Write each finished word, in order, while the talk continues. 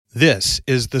This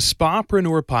is the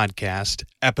Spapreneur Podcast,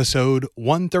 episode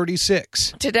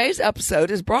 136. Today's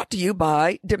episode is brought to you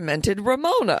by Demented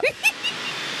Ramona.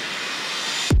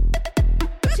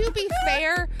 To be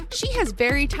fair, she has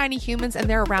very tiny humans and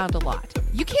they're around a lot.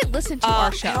 You can't listen to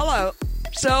our show. Hello.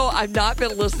 So I've not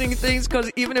been listening to things because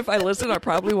even if I listen, I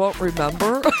probably won't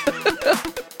remember.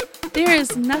 There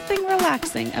is nothing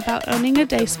relaxing about owning a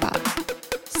day spa.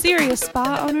 Serious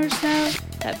spa owners know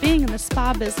that being in the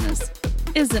spa business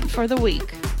isn't for the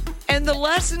weak. And the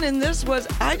lesson in this was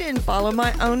I didn't follow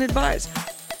my own advice.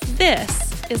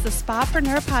 This is the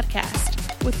Spapreneur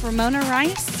Podcast with Ramona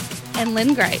Rice and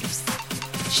Lynn Graves.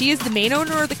 She is the main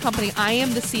owner of the company. I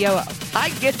am the COO. I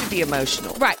get to be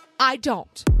emotional. Right. I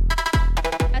don't.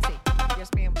 Essie, Yes,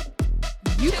 ma'am.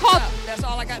 you Tits called. up. That's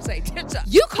all I got to say. Tits up.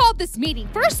 You called this meeting.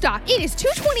 First off, it is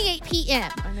 2:28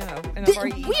 p.m. I know. And I've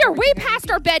already We are way past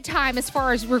our bedtime as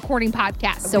far as recording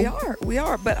podcasts. So We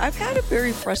are. But I've had a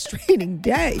very frustrating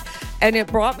day. And it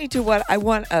brought me to what I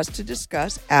want us to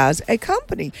discuss as a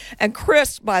company. And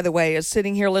Chris, by the way, is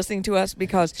sitting here listening to us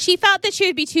because she felt that she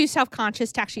would be too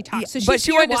self-conscious to actually talk. So she's but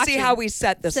she here wanted to see watching. how we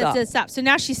set this up. This up. So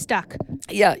now she's stuck.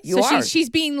 Yeah, you so are. she's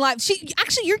being live.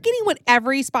 You're getting what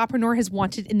every spapreneur has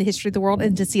wanted in the history of the world,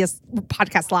 and to see us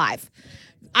podcast live.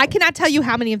 I cannot tell you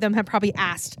how many of them have probably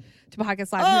asked to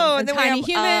podcast live. Oh, The and then tiny we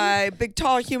human. have big,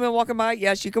 tall human walking by.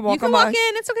 Yes, you can walk You can on walk by.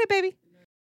 in. It's okay, baby.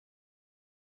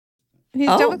 He's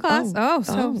done with class.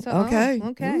 Okay.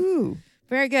 Okay. Ooh.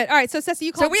 Very good. All right, so Ceci,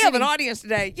 you called. So we have an audience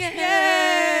today.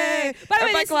 Yay! By the way,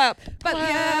 Everybody this- clap. but-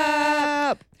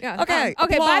 Clap. Yeah. Okay.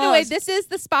 Okay. By the way, applause. this is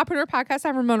the Spapreneur Podcast.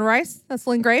 I'm Ramona Rice. That's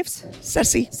Lynn Graves.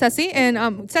 Ceci. Ceci.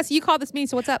 And Ceci, you called this meeting,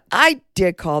 so what's up? I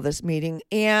did call this meeting.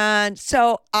 And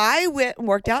so I went and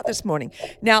worked out this morning.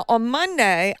 Now, on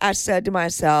Monday, I said to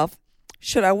myself,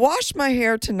 should I wash my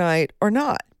hair tonight or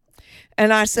not?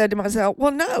 And I said to myself,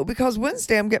 well, no, because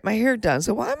Wednesday I'm getting my hair done.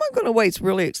 So why am I going to waste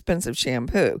really expensive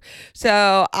shampoo?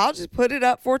 So I'll just put it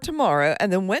up for tomorrow.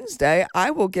 And then Wednesday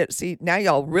I will see, now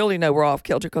y'all really know we're off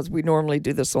kilter because we normally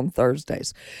do this on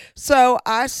Thursdays. So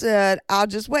I said, I'll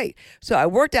just wait. So I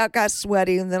worked out, got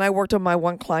sweaty. And then I worked on my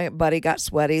one client buddy, got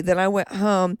sweaty. Then I went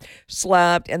home,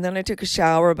 slept. And then I took a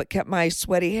shower, but kept my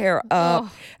sweaty hair up.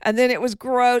 Oh. And then it was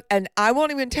gross. And I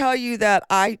won't even tell you that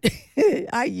I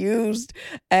used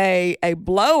a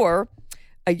blower,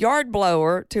 a yard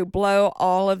blower, to blow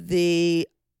all of the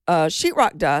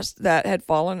sheetrock dust that had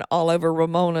fallen all over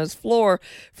Ramona's floor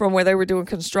from where they were doing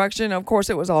construction. Of course,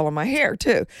 it was all in my hair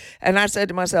too. And I said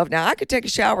to myself, now I could take a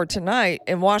shower tonight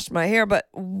and wash my hair, but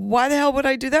why the hell would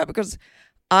I do that? Because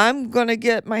I'm going to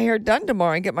get my hair done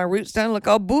tomorrow and get my roots done, look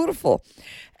all beautiful.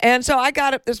 And so I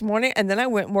got up this morning and then I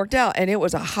went and worked out, and it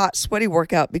was a hot, sweaty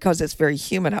workout because it's very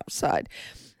humid outside.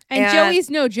 And Joey's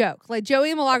no joke. Like,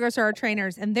 Joey and Milagros are our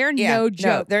trainers, and they're no joke.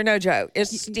 No, they're no joke.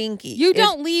 It's stinky. You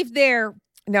don't leave there.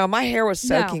 No, my hair was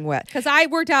soaking wet. Because I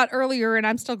worked out earlier, and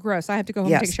I'm still gross. I have to go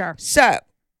home and take a shower. So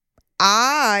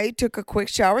I took a quick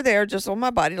shower there just on my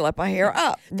body to let my hair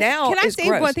up. Now Can I it's say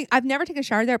gross. one thing? I've never taken a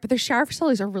shower there, but their shower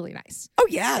facilities are really nice. Oh,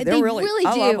 yeah. They're They really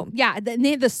I do. love them. Yeah,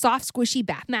 they have the soft, squishy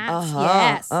bath mats.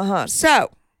 Yes.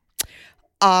 So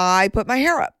I put my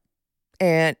hair up.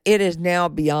 And it is now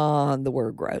beyond the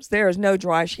word gross. There is no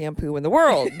dry shampoo in the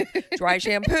world. Dry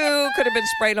shampoo could have been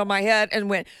sprayed on my head and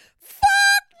went, fuck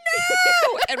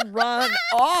no, and run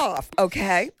off.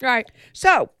 Okay. Right.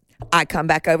 So I come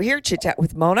back over here, chit chat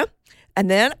with Mona. And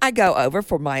then I go over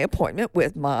for my appointment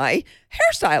with my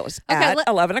hairstylist at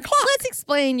 11 o'clock. Let's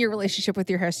explain your relationship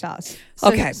with your hairstylist.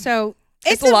 Okay. So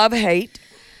It's love-hate.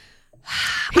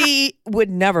 He would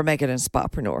never make it in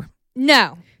Spapreneur.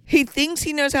 No. He thinks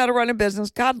he knows how to run a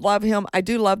business. God love him. I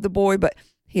do love the boy, but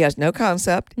he has no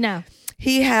concept. No.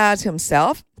 He has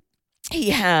himself. He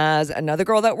has another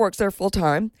girl that works there full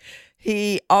time.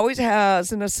 He always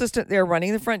has an assistant there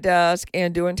running the front desk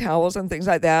and doing towels and things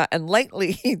like that. And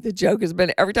lately, the joke has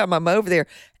been every time I'm over there,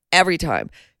 every time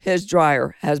his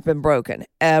dryer has been broken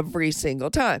every single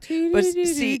time. But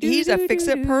see, he's a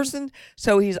fix-it person,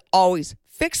 so he's always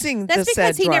fixing That's the said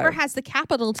because he dryer. never has the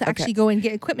capital to actually go and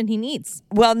get equipment he needs.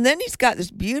 Well, and then he's got this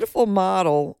beautiful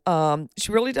model.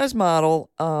 She really does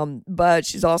model, but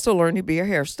she's also learned to be a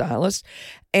hairstylist.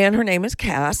 And her name is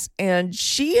Cass. And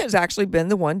she has actually been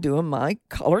the one doing my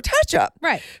color touch-up.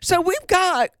 Right. So we've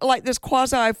got like this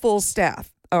quasi-full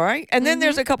staff, all right? And then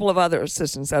there's a couple of other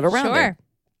assistants that are around there.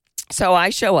 So I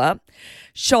show up.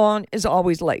 Sean is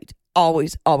always late.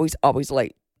 Always, always, always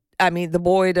late. I mean, the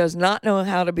boy does not know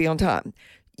how to be on time.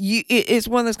 it's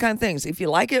one of those kind of things. If you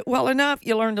like it well enough,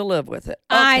 you learn to live with it.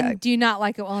 I do not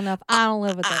like it well enough. I don't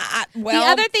live with it. Well,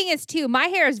 the other thing is, too, my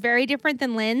hair is very different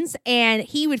than Lynn's, and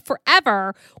he would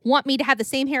forever want me to have the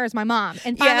same hair as my mom.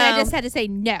 And finally, I just had to say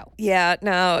no. Yeah,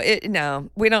 no.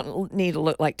 We don't need to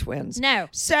look like twins. No.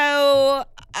 So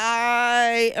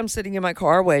I am sitting in my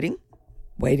car waiting,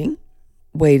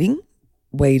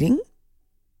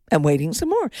 and waiting some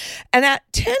more. And at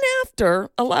 10 after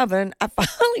 11, I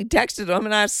finally texted him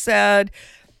and I said,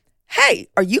 hey,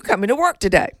 are you coming to work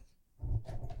today?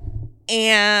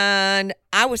 And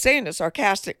I was saying it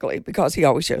sarcastically because he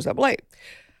always shows up late.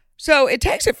 So it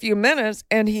takes a few minutes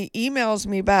and he emails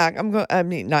me back.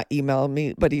 Not email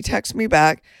me, but he texts me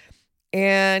back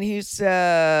and he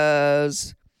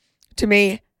says to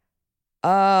me,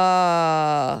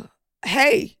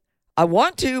 hey, I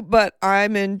want to, but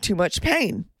I'm in too much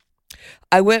pain.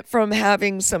 I went from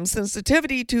having some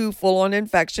sensitivity to full-on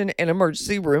infection and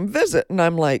emergency room visit. And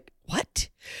I'm like, what?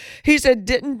 He said,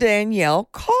 didn't Danielle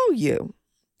call you,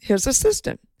 his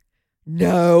assistant?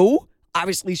 No,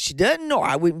 obviously she didn't, or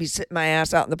I wouldn't be sitting my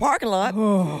ass out in the parking lot.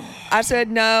 I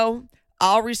said, no,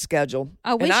 I'll reschedule.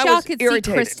 I wish y'all could see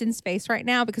Kristen's face right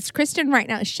now, because Kristen right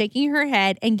now is shaking her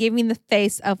head and giving the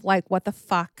face of like, what the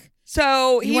fuck?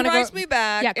 So he writes me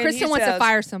back. Yeah, Kristen wants to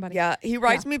fire somebody. Yeah, he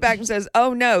writes me back and says,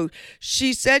 oh, no,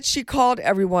 she said she called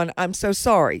everyone. I'm so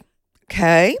sorry.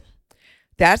 Okay.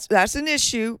 That's an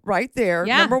issue right there.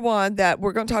 Yeah. Number one that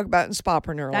we're going to talk about in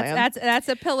Spapreneur Land. That's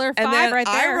a pillar 5 and then right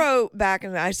there. I wrote back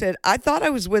and I said, I thought I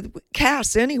was with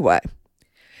Cass anyway.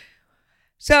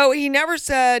 So he never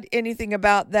said anything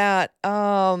about that.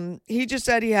 He just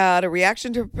said he had a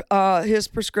reaction to his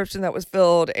prescription that was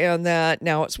filled and that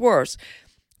now it's worse.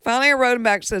 Finally, I wrote him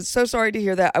back and said, so sorry to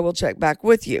hear that. I will check back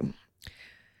with you.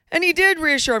 And he did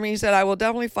reassure me. He said, I will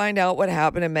definitely find out what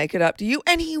happened and make it up to you.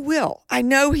 And he will. I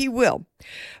know he will.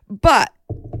 But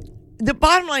the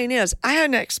bottom line is, I had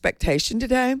an expectation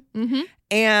today. Mm-hmm.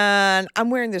 And I'm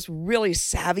wearing this really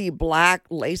savvy black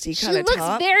lacy kind of top. She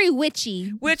looks very witchy.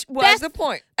 Which was the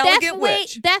point. Elegant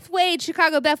witch. Beth Wade,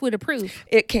 Chicago Beth would approve.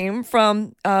 It came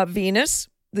from Venus,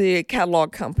 the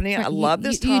catalog company. I love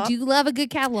this top. You do love a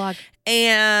good catalog.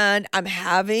 And I'm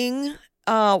having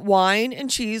wine and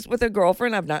cheese with a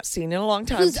girlfriend I've not seen in a long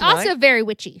time. Who's also very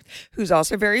witchy.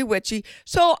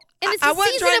 So and it's I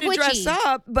wasn't trying to dress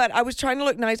up, but I was trying to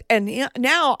look nice. And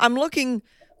now I'm looking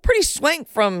pretty swank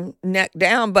from neck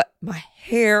down, but my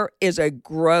hair is a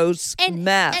gross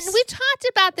mess. And we talked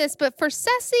about this, but for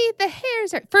Ceci, the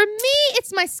hairs are... For me,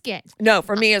 it's my skin. No,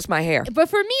 for me, it's my hair. But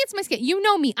for me, it's my skin. You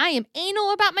know me. I am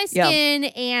anal about my skin,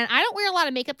 and I don't wear a lot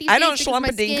of makeup these days. I don't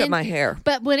schlump-a-dink my hair.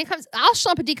 But when it comes... I'll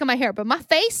schlump-a-dink my hair, but my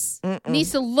face needs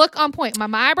to look on point.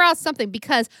 My eyebrows, something,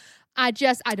 because... I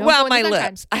don't. Well, my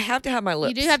lips. I have to have my lips.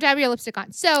 You do have to have your lipstick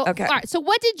on. So, okay. All right. So,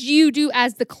 what did you do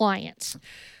as the client?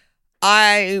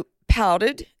 I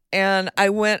pouted and I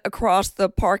went across the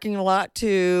parking lot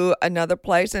to another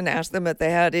place and asked them if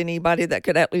they had anybody that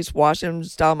could at least wash and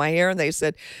style my hair. And they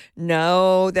said,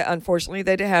 no, that unfortunately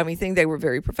they didn't have anything. They were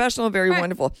very professional, very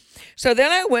wonderful. So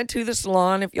then I went to the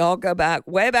salon, if y'all go back,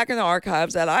 way back in the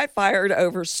archives, that I fired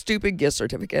over stupid gift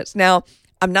certificates. Now,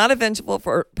 I'm not a vengeful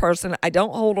person. I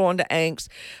don't hold on to angst.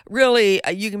 Really,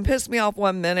 you can piss me off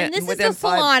 1 minute. And this is the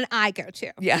salon I go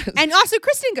to. Yeah. And also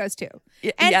Kristen goes to.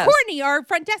 And yes. Courtney, our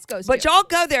front desk, goes but to. But y'all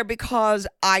go there because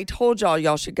I told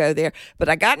y'all should go there. But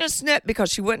I got in a snip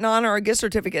because she wouldn't honor a gift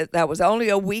certificate that was only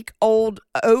a week old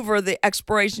over the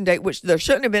expiration date, which there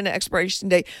shouldn't have been an expiration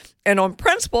date. And on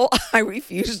principle, I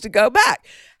refused to go back.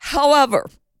 However,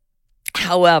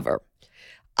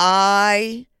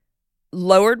 I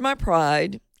lowered my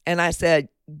pride and I said,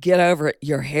 get over it.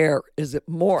 Your hair is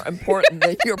more important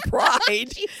than your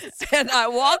pride. And I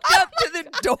walked up to the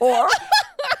door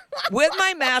with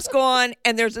my mask on,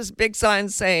 and there's this big sign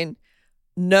saying,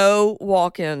 no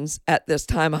walk-ins at this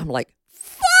time. I'm like,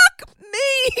 fuck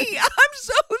me. I'm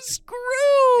so screwed.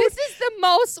 This is the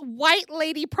most white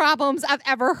lady problems I've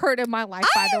ever heard in my life,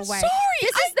 by the way. Sorry.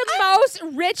 This is the most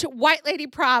rich white lady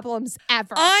problems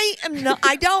ever. I am not.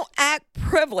 I don't act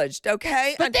privileged,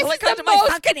 okay? But until this it comes is to the my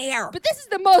fucking hair. But this is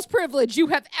the most privileged you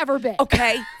have ever been.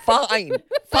 Okay, fine.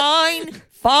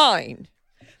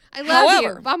 I love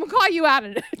However, you, but I'm going to call you out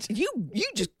on it. You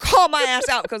just call my ass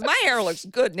out because my hair looks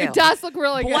good now. It does look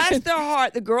really Bless good. their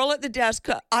heart. The girl at the desk,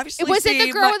 obviously. Was it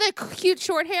the girl with the cute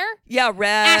short hair? Yeah,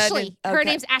 red. Ashley. Her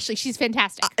name's Ashley. She's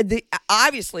fantastic.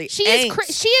 Obviously, she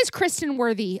is Kristen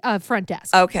worthy of front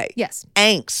desk. Okay. Yes.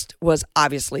 Angst was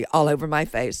obviously all over my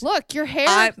face. Look, your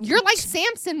hair. You're like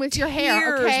Samson with your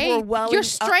hair. Okay. Your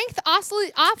strength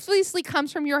obviously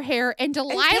comes from your hair, and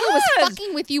Delilah was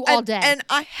fucking with you all day. And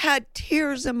I had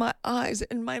tears in my eyes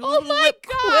and my Oh, my lip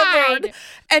quivered. God.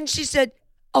 And she said,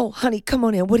 "Oh, honey, come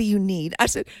on in. What do you need?" I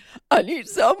said, "I need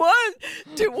someone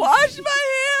to wash my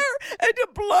hair and to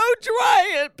blow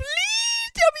dry it.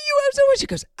 Please tell me you have someone." She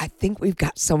goes, "I think we've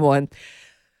got someone."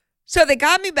 So they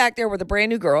got me back there with a brand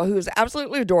new girl who is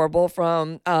absolutely adorable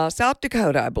from South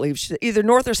Dakota, I believe. She's either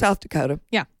North or South Dakota.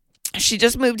 Yeah. She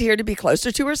just moved here to be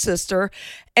closer to her sister,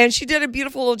 and she did a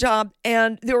beautiful little job.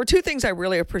 And there were two things I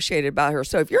really appreciated about her.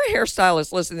 So if you're a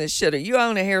hairstylist listening to this shit, or you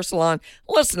own a hair salon,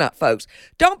 listen up, folks.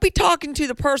 Don't be talking to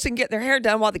the person getting their hair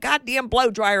done while the goddamn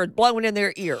blow dryer is blowing in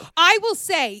their ear. I will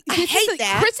say, I hate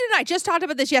that. Kristen and I just talked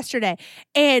about this yesterday.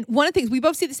 And one of the things, we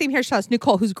both see the same hairstylist,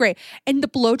 Nicole, who's great. And the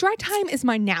blow dry time is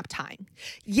my nap time.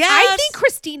 Yes. I think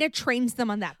Christina trains them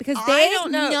on that because I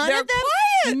don't know. They're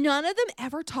quiet. None of them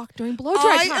ever talk during blow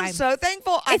dry I time. am so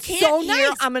thankful. I It's can't so hear.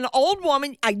 nice. I'm an old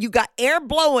woman. You got air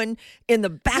blowing in the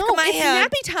back of my it's head.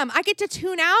 nappy time. I get to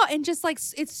tune out and just like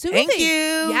it's soothing. Thank you.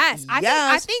 Yes, I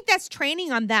Yes. think that's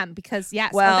training on them because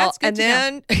yes. Well, that's good and to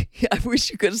know. then I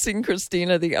wish you could have seen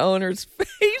Christina, the owner's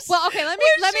face. Well, okay, let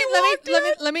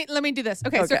me do this.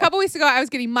 Okay, so Okay. a couple weeks ago I was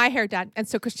getting my hair done, and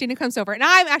so Christina comes over, and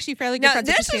I'm actually fairly good Now, friends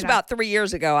with this was Christina. about 3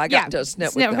 years ago. I got to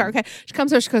snip with her. them. Okay, she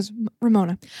comes over. She goes,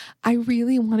 "Ramona, I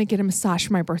really want to get a massage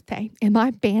for my birthday. Am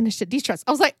I banished at de-stress?"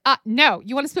 I was like, "No.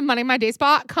 You want to spend money on my day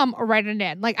spa? Come right on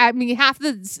in." Like, I mean, half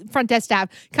the front desk staff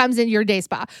comes in your day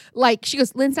spa. Like, she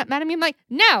goes, "Lynn's not mad at me." I'm like,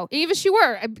 "No. Even if she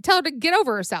were, I'd tell her to get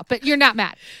over herself. But you're not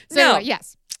mad." So No. anyway,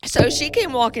 yes. So she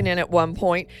came walking in at one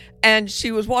point, and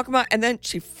she was walking by, and then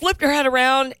she flipped her head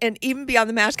around, and even beyond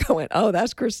the mask, I went, "Oh,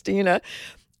 that's Christina."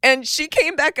 And she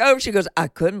came back over. She goes, "I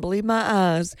couldn't believe my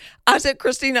eyes." I said,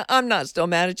 "Christina, I'm not still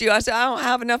mad at you." I said, "I don't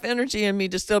have enough energy in me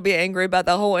to still be angry about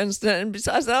the whole incident." And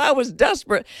besides that, I was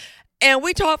desperate. And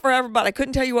we talked forever, but I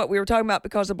couldn't tell you what we were talking about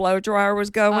because the blow dryer was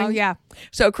going. Oh, yeah.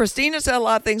 So Christina said a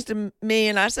lot of things to me,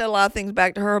 and I said a lot of things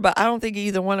back to her, but I don't think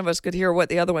either one of us could hear what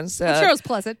the other one said. I'm sure it was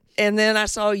pleasant. And then I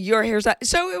saw your hairstyle.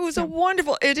 So it was a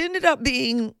wonderful, it ended up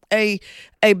being a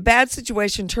bad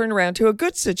situation turned around to a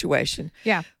good situation.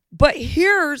 Yeah. But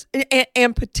here's,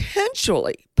 and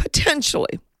potentially,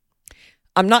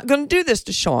 I'm not going to do this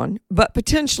to Sean, but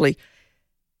potentially,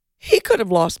 he could have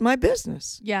lost my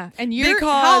business. Yeah. And how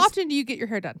Because- often do you get your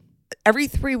hair done? Every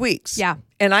 3 weeks. Yeah.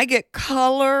 And I get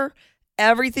color,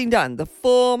 everything done, the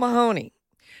full Mahoney.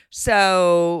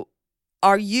 So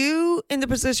are you in the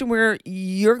position where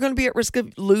you're going to be at risk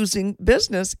of losing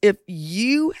business if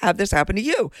you have this happen to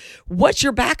you? What's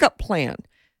your backup plan?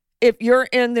 If you're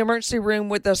in the emergency room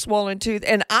with a swollen tooth,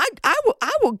 and I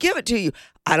will give it to you.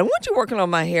 I don't want you working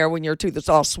on my hair when your tooth is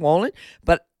all swollen,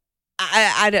 but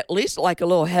I'd at least like a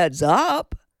little heads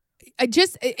up.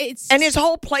 And his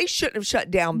whole place shouldn't have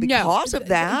shut down because of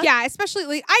that. Yeah, especially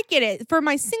like I get it. For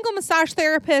my single massage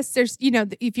therapist, there's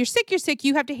if you're sick, you're sick.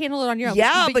 You have to handle it on your own.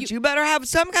 Yeah, but you better have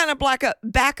some kind of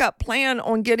backup plan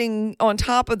on getting on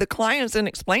top of the clients and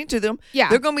explain to them. Yeah.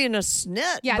 They're going to be in a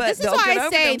snit. Yeah, but this is they'll why get I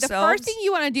over say the themselves. first thing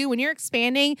you want to do when you're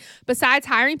expanding, besides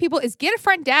hiring people, is get a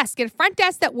front desk. Get a front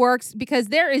desk that works, because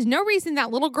there is no reason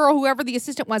that little girl, whoever the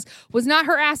assistant was not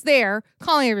her ass there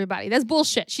calling everybody. That's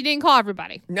bullshit. She didn't call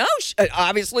everybody. No,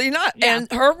 obviously not. Yeah.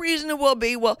 And her reason will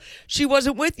be, well, she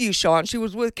wasn't with you, Sean. She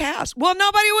was with Cass. Well,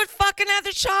 nobody would fucking at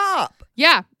the shop.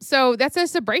 Yeah, so that's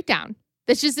just a breakdown.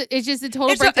 It's just a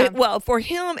total breakdown. Well, for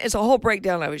him, it's a whole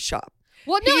breakdown of his shop.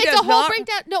 Well, no, He it's does a whole not-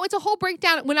 breakdown. No, it's a whole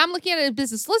breakdown. When I'm looking at a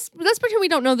business, let's pretend we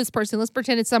don't know this person. Let's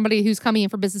pretend it's somebody who's coming in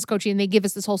for business coaching and they give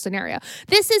us this whole scenario.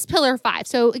 This is pillar 5.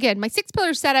 So again, my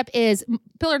 6-pillar setup is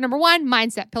pillar number 1,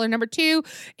 mindset. Pillar number 2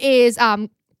 is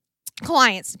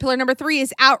clients. Pillar number 3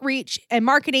 is outreach and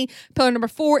marketing. Pillar number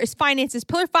 4 is finances.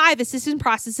 Pillar 5 is systems and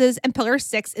processes, and pillar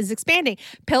 6 is expanding.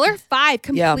 Pillar 5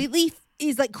 completely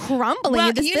is like crumbling Well,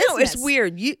 in this you business. know, it's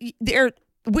weird.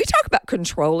 We talk about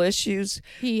control issues.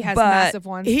 He has but massive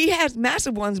ones. He has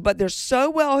massive ones, but they're so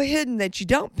well hidden that you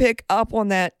don't pick up on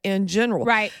that in general.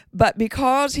 Right. But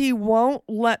because he won't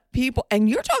let people, and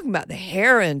you're talking about the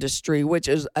hair industry, which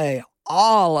is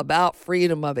all about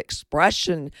freedom of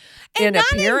expression and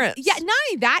appearance. Not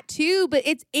only that too, but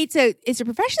it's a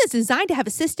profession that's designed to have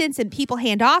assistants and people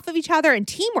hand off of each other and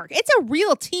teamwork. It's a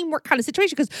real teamwork kind of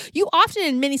situation, because you often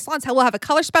in many salons will have a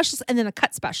color specialist and then a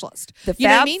cut specialist. The You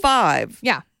know what I Fab mean? Five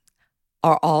Yeah,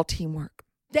 are all teamwork.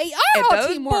 they are If all those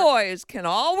teamwork. boys can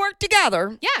all work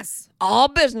together, Yes. all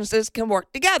businesses can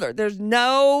work together. There's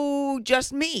no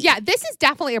just me. Yeah, this is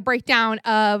definitely a breakdown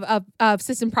of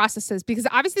system processes, because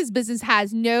obviously this business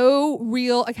has no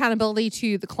real accountability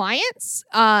to the clients.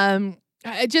 And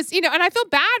I feel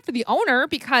bad for the owner,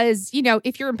 because,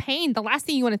 if you're in pain, the last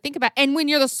thing you want to think about, and when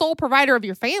you're the sole provider of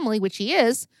your family, which he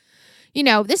is,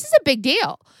 this is a big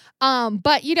deal.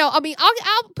 But I'll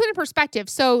put in perspective.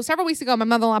 So several weeks ago, my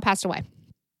mother-in-law passed away.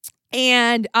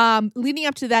 And leading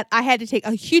up to that, I had to take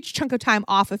a huge chunk of time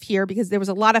off of here because there was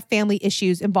a lot of family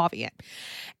issues involving it.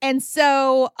 And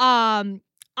so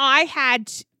I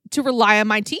had to rely on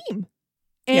my team.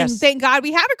 And thank God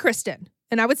we have a Kristen.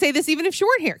 And I would say this even if she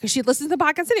weren't here, because she listens to the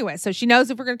podcast anyway. So she knows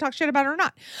if we're going to talk shit about her or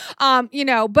not.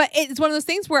 But it's one of those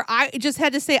things where I just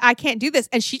had to say, I can't do this.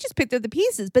 And she just picked up the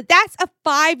pieces. But that's a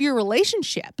 5-year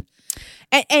relationship.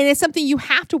 And it's something you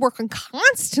have to work on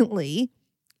constantly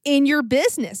in your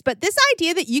business. But this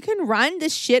idea that you can run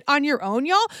this shit on your own,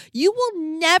 y'all, you will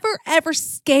never, ever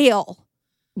scale.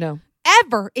 No.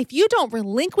 Ever if you don't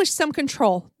relinquish some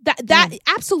control. That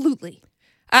absolutely.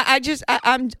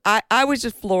 I was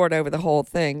just floored over the whole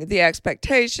thing. The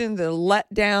expectation, the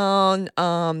letdown,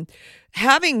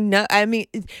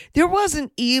 there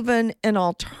wasn't even an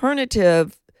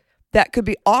alternative that could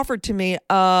be offered to me.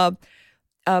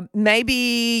 Maybe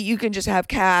you can just have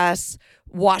Cass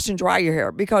wash and dry your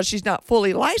hair because she's not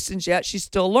fully licensed yet. She's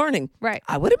still learning. Right.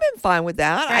 I would have been fine with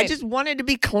that. Right. I just wanted to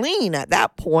be clean at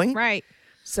that point. Right.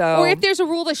 So, or if there's a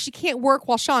rule that she can't work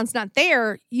while Sean's not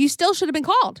there, you still should have been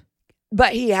called.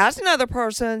 But he has another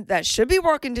person that should be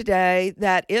working today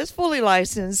that is fully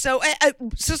licensed. So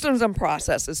systems and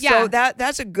processes. Yeah. So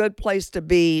that's a good place to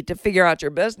be to figure out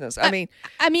your business. I mean,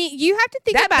 you have to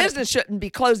think that about business shouldn't be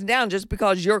closing down just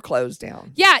because you're closed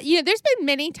down. Yeah, there's been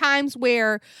many times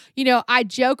where, I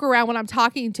joke around when I'm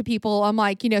talking to people. I'm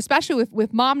like, especially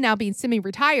with mom now being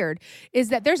semi-retired, is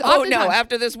that there's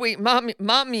after this week,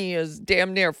 mommy is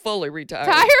damn near fully retired.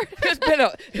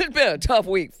 It's been a tough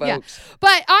week, folks. Yeah.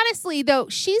 But honestly, though,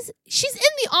 she's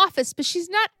in the office, but she's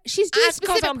not. She's doing That's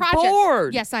 'cause specific I'm projects.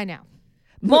 bored. Yes, I know.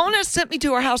 Mona sent me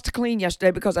to her house to clean yesterday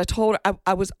because I told her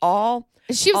I was all.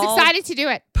 She was excited to do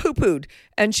it. Poo-pooed.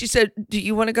 And she said, do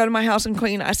you want to go to my house and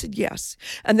clean? I said, yes.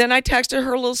 And then I texted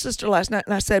her little sister last night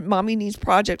and I said, Mommy needs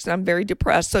projects and I'm very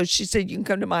depressed. So she said, you can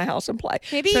come to my house and play.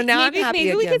 So now I'm happy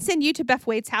maybe we again. could send you to Beth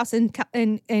Wade's house in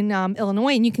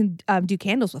Illinois and you can do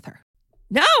candles with her.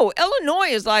 No, Illinois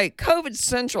is like COVID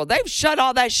central. They've shut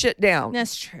all that shit down.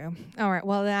 That's true. All right.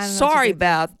 Well, then I don't know sorry,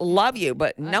 Beth. Love you,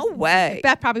 but no way.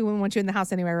 Beth probably wouldn't want you in the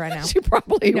house anyway right now. She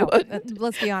probably would.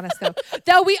 Let's be honest, though.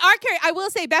 Though we are carrying, I will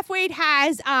say, Beth Wade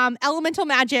has Elemental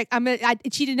Magic.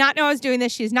 She did not know I was doing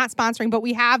this. She's not sponsoring, but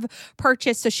we have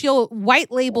purchased. So she'll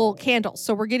white label candles.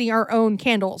 So we're getting our own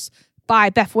candles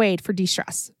by Beth Wade for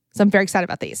de-stress. So I'm very excited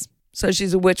about these. So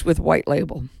she's a witch with white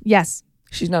label. Yes.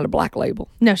 She's not a black label.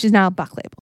 No, she's not a black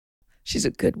label. She's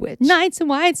a good witch. Nights in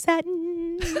white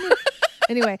satin.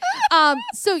 Anyway,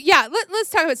 so yeah, let's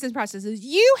talk about systems processes.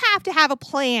 You have to have a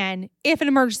plan if an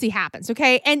emergency happens,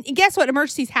 okay? And guess what?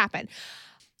 Emergencies happen.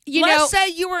 Let's say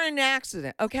you were in an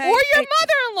accident, okay? Or your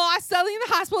mother-in-law suddenly in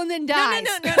the hospital and then dies.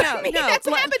 No. That's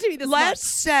what happened to me this month. Let's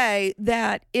say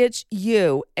that it's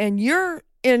you and you're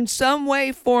in some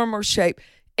way, form, or shape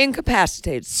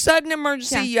incapacitated. Sudden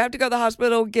emergency, you have to go to the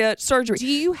hospital, get surgery. Do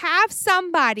you have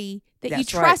somebody that you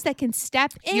trust that can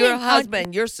step in? Your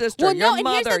husband, your sister, your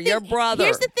mother, your brother.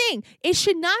 Here's the thing. It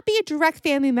should not be a direct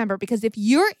family member because if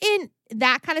you're in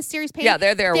that kind of serious pain,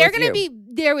 they're going to be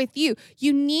there with you.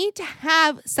 You need to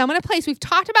have someone in place. We've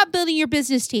talked about building your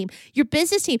business team. Your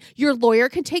business team. Your lawyer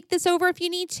can take this over if you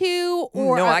need to,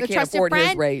 or no, a I can't trusted afford friend.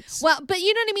 his rates. Well, but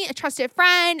you know what I mean? A trusted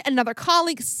friend, another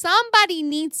colleague, somebody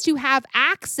needs to have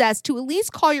access to at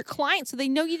least call your client so they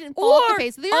know you didn't fall off the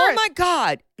face of the earth. Oh my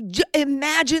God.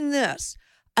 Imagine this.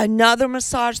 Another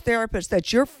massage therapist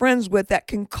that you're friends with that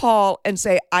can call and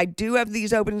say, I do have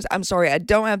these openings. I'm sorry, I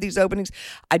don't have these openings.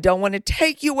 I don't want to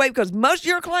take you away because most of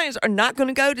your clients are not going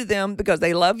to go to them because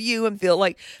they love you and feel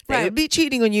like they would be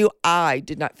cheating on you. I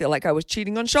did not feel like I was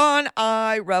cheating on Sean.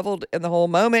 I reveled in the whole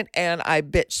moment and I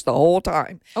bitched the whole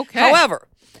time. Okay. However,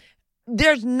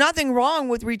 there's nothing wrong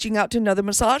with reaching out to another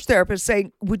massage therapist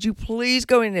saying, would you please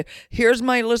go in there? Here's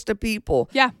my list of people.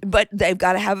 Yeah. But they've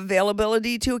got to have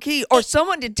availability to a key or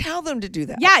someone to tell them to do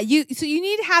that. Yeah. So you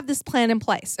need to have this plan in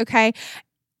place. Okay.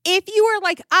 If you are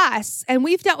like us, and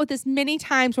we've dealt with this many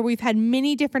times where we've had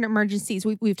many different emergencies,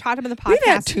 we've talked about the podcast. We've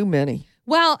had too many.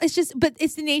 Well, but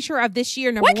it's the nature of this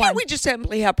year, number Why one. can't we just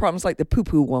simply have problems like the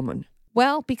poo-poo woman?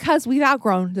 Well, because we've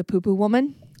outgrown the poo-poo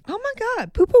woman. Oh my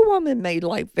God. Poo-poo woman made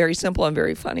life very simple and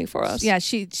very funny for us. Yeah,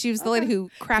 she was the lady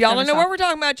who crapped Y'all on don't know herself. what we're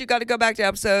talking about. You got to go back to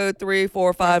episode 3,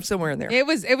 4, 5, somewhere in there. It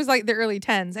was like the early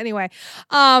 10s. Anyway,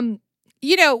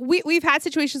 we've had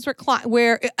situations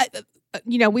where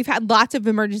we've had lots of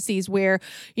emergencies where,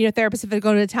 therapists have to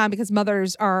go to town because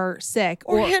mothers are sick.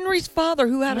 Or Henry's father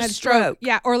who had a stroke.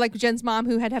 Yeah, or like Jen's mom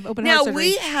who had to have open heart surgery. Now,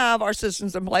 we have our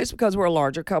systems in place because we're a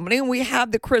larger company, and we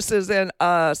have the Chris's and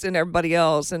us and everybody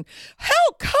else. And hell,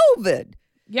 COVID.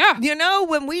 Yeah.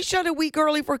 When we shut a week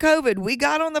early for COVID, we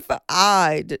got on the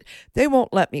phone. They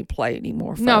won't let me play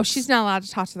anymore, folks. No, she's not allowed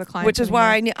to talk to the client. Which is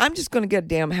why I'm just going to get a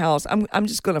damn house. I'm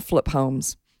just going to flip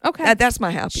homes. Okay. That's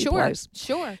my happy place.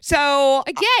 Sure. So,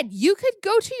 again, you could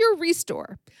go to your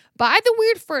Restore, buy the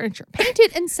weird furniture, paint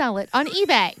it and sell it on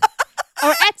eBay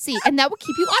or Etsy, and that will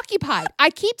keep you occupied. I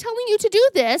keep telling you to do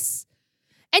this,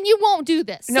 and you won't do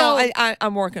this. No, So,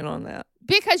 I'm working on that.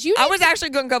 because you I need was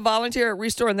actually going to go volunteer at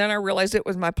Restore, and then I realized it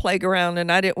was my playground,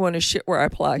 and I didn't want to shit where I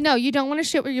play. No, you don't want to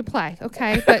shit where you play,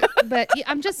 okay? But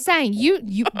I'm just saying, you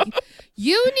need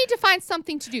to find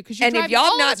something to do because you're And if driving y'all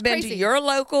all not us been crazy. to your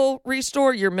local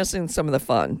Restore, you're missing some of the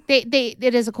fun. It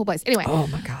is a cool place. Anyway, Oh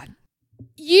my God.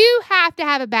 you have to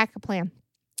have a backup plan.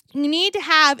 You need to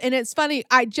have, and it's funny,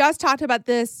 I just talked about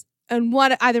this in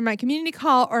either my community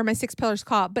call or my 6 Pillars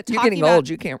call. But You're talking getting about, old.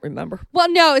 You can't remember.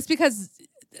 Well, no, it's because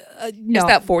no, It's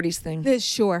that 40s thing.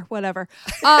 Sure, whatever.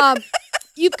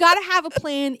 You've got to have a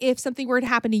plan if something were to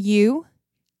happen to you,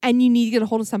 and you need to get a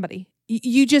hold of somebody.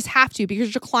 You just have to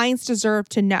because your clients deserve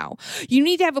to know. You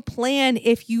need to have a plan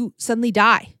if you suddenly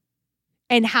die.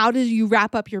 And how do you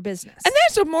wrap up your business? And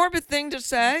that's a morbid thing to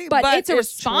say, but it's a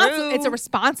true. it's a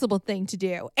responsible thing to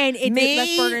do. And it's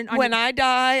less burden on when you. I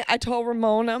die, I told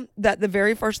Ramona that the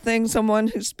very first thing someone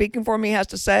who's speaking for me has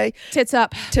to say, Tits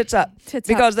up. tits up. Tits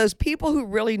because those people who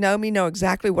really know me know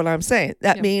exactly what I'm saying.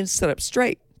 That means sit up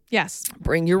straight. Yes.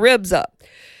 Bring your ribs up.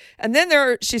 And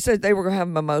then she said they were going to have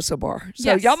a mimosa bar.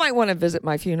 So Yes. y'all might want to visit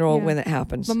my funeral when it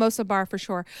happens. Mimosa bar for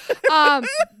sure. And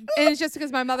it's just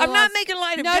because my mother. I'm not making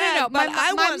light of No. death, but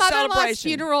I my want mother-in-law's celebration.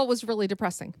 funeral was really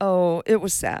depressing. Oh, it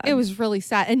was sad. It was really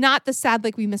sad, and not the sad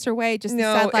like we miss her way. Just the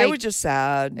No, sad like it was just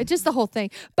sad. It's just the whole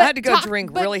thing. I had to go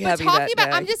drink really heavy talking that about,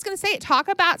 day. I'm just going to say it. Talk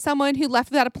about someone who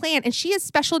left without a plan, and she has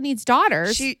special needs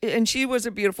daughters. She was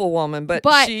a beautiful woman, but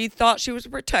she thought she was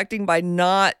protecting by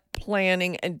not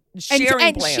planning and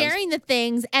sharing plans. Sharing the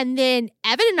things, and then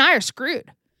Evan and I are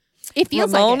screwed. It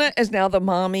feels Ramona like it. is now the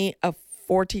mommy of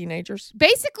 4 teenagers.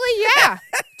 Basically, yeah.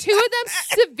 2 of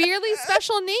them severely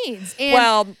special needs. And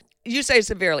Well, you say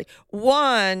severely.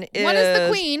 One is the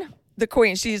queen. The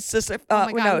queen. She's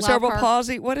love cerebral her.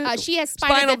 palsy. What is it? She has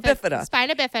spinal bifida.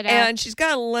 Spina bifida. And she's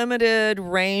got a limited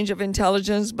range of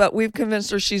intelligence, but we've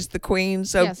convinced her she's the queen.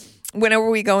 So Yes. whenever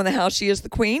we go in the house, she is the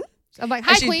queen. I'm like, And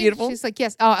hi, she's queen. beautiful. She's like,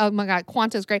 yes. Oh my God.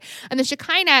 Quanta's great. And then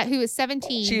Shekinah, who is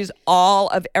 17. She's all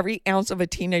of every ounce of a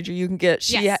teenager you can get.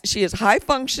 Yes. She is high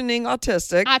functioning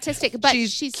autistic. But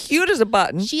she's cute as a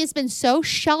button. She has been so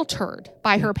sheltered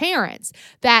by her parents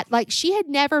that like she had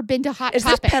never been to Hot Is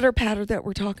Topic. this Pitter Patter that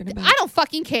we're talking about? I don't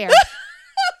fucking care.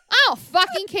 I don't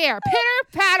fucking care.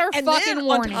 Pitter patter And fucking then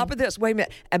warning. on top of this, wait a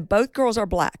minute. And both girls are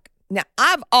black. Now,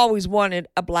 I've always wanted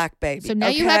a black baby. So now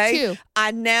you have 2.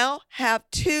 I now have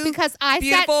 2 because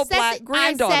beautiful black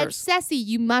granddaughters. I said, Ceci,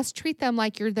 you must treat them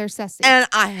like you're their Ceci. And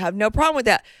I have no problem with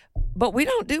that. But we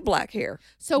don't do black hair.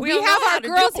 So we don't have know how our to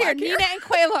do girls here. black hair. Nina and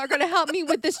Quayla are going to help me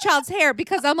with this child's hair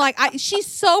because I'm like, she's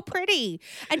so pretty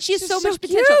and she has so much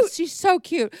potential. cute. She's so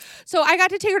cute. So I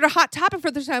got to take her to Hot Topic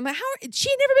for the first time. Like, she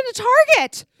had never been to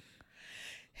Target.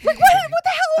 Like, what the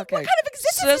hell? Okay. What kind of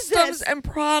existence Systems is this? and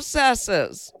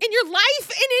processes. In your life and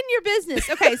in your business.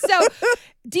 Okay, so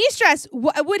de-stress,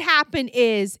 what would happen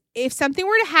is if something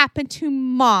were to happen to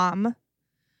mom.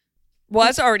 Well,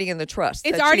 it's already in the trust.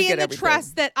 It's that you already get in the everything.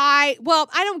 trust that I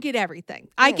don't get everything.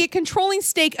 I get controlling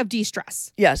stake of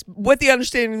de-stress. Yes, with the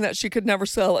understanding that she could never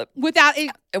sell it Without it.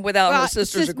 and without her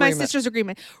sister's agreement. My sister's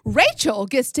agreement. Rachel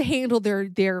gets to handle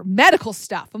their medical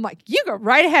stuff. I'm like, you go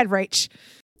right ahead, Rach.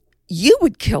 You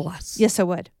would kill us. Yes, I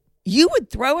would. You would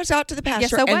throw us out to the pasture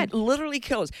Yes, I and would. literally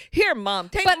kill us. Here, Mom,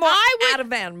 take But more I would- out of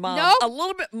van, Mom. Nope. A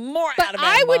little bit more But out of van,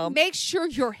 I would Mom. make sure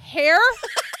your hair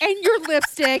and your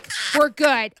lipstick were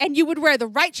good, and you would wear the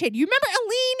right shade. You remember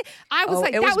Aline? I was Oh,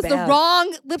 like, it that was was the bad.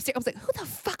 wrong lipstick. I was like, who the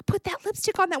fuck put that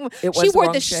lipstick on that one? It She was the wore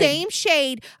wrong the shade. same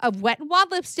shade of Wet n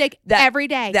Wild lipstick every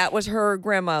day. That was her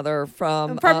grandmother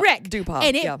from Rick. DuPont.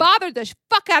 And it bothered the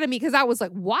fuck out of me because I was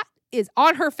like, what is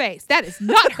on her face? That is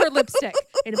not her lipstick.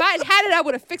 And if I had had it, I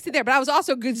would have fixed it there. But I was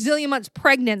also a gazillion months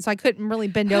pregnant, so I couldn't really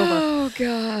bend over. Oh,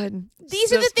 God.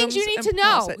 These are the things you need to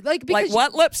know. Like, because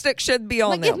what lipstick should be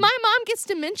on like them. if my mom gets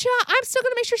dementia, I'm still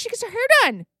going to make sure she gets her hair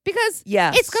done because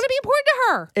Yes. it's going to be important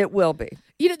to her. It will be.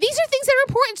 these are things that are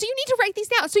important. So you need to write these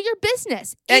down. So your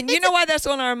business. And you know why that's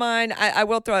on our mind? I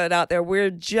will throw it out there. We're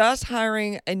just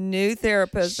hiring a new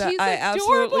therapist that I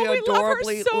absolutely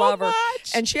adorably love her.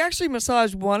 And she actually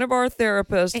massaged one of our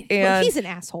therapists. And he's an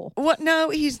asshole. What? No,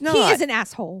 he's not. He is an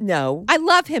asshole. No. I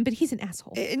love him, but he's an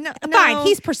asshole. Fine,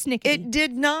 he's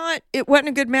persnickety. It wasn't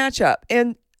a good matchup.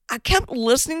 And I kept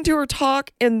listening to her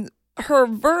talk, and her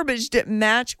verbiage didn't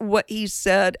match what he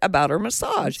said about her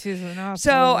massage.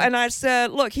 So, and I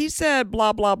said, look, he said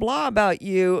blah, blah, blah about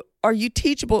you. Are you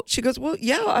teachable? She goes, well,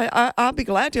 yeah, I'll be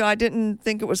glad to. I didn't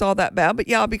think it was all that bad, but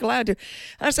yeah, I'll be glad to.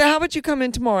 I said, how about you come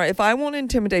in tomorrow? If I won't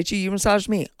intimidate you, you massage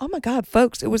me. Oh my God,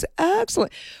 folks, it was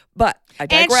excellent. But I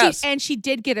digress. And she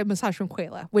did get a massage from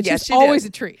Quayla, which is always a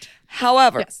treat.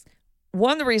 However,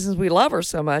 one of the reasons we love her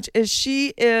so much is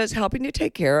she is helping to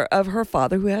take care of her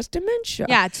father who has dementia.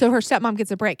 Yeah, so her stepmom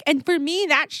gets a break. And for me,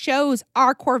 that shows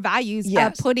our core values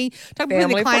of putting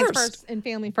the clients first and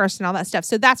family first and all that stuff.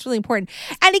 So that's really important.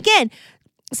 And again,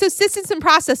 so systems and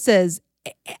processes.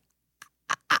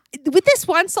 With this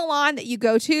one salon that you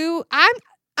go to,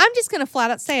 I'm just going to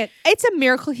flat out say it. It's a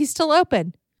miracle he's still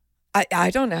open. I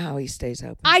don't know how he stays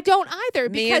open. I don't either.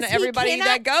 Me and everybody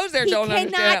that goes there don't understand.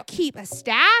 He cannot keep a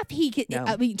staff.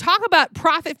 Talk about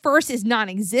profit first is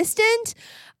non-existent.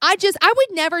 I would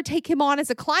never take him on as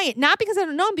a client, not because I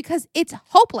don't know him, because it's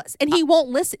hopeless and he won't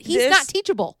listen. He's not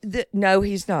teachable. No,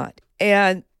 he's not.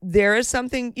 And there is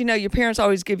something, your parents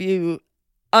always give you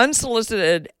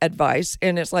unsolicited advice,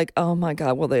 and it's like, oh my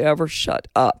God, will they ever shut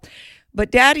up?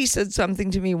 But Daddy said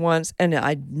something to me once, and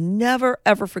I'd never,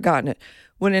 ever forgotten it.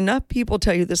 When enough people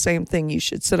tell you the same thing, you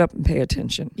should sit up and pay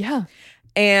attention. Yeah.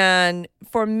 And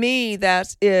for me,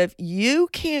 that's if you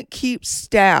can't keep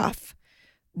staff,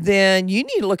 then you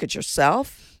need to look at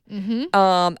yourself.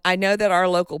 Mm-hmm. I know that our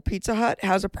local Pizza Hut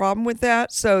has a problem with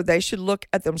that, so they should look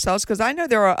at themselves, because I know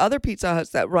there are other Pizza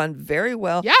Huts that run very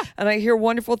well. Yeah. And I hear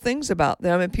wonderful things about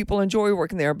them, and people enjoy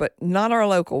working there, but not our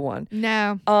local one.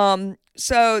 No.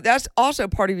 So that's also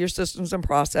part of your systems and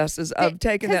processes of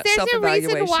taking that self-evaluation.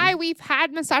 There's a reason why we've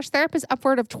had massage therapists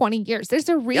upward of 20 years. There's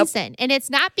a reason. And it's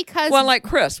not because... Well, like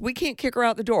Chris, we can't kick her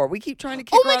out the door. We keep trying to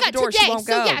kick her out the door. Today, she won't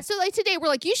go. So like today, we're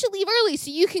like, you should leave early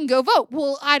so you can go vote.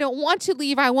 Well, I don't want to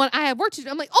leave. I have work to do.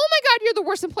 I'm like, oh my God, you're the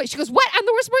worst employee. She goes, what? I'm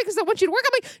the worst employee because I want you to work.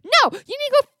 I'm like, no, you need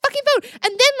to go fucking vote.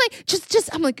 And then like,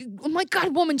 just I'm like, oh my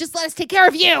God, woman, just let us take care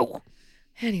of you.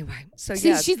 Anyway, so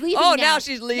she's leaving. Oh, now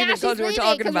she's leaving because we're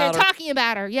talking about her. We're talking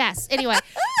about her. Yes. Anyway,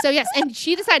 so yes, and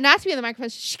she decided not to be on the microphone.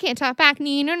 She can't talk back.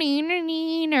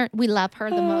 Neener. We love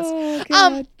her the most.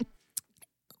 God.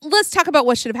 Let's talk about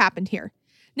what should have happened here.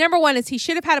 Number one is he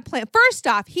should have had a plan. First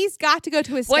off, he's got to go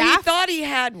to his staff. Well, he thought he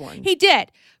had one. He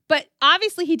did, but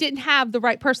obviously he didn't have the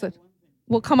right person.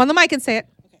 Well, come on the mic and say it.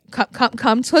 Come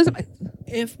close the mic.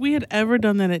 If we had ever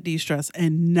done that at De-Stress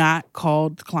and not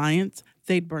called clients,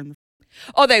 they'd burn the...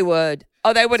 Oh, they would.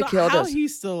 Oh, they would have killed how us.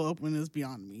 he's still open is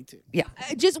beyond me, too. Yeah.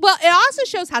 It also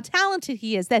shows how talented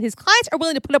he is, that his clients are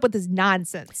willing to put up with his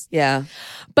nonsense. Yeah.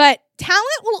 But talent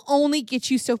will only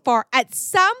get you so far. At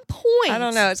some point... I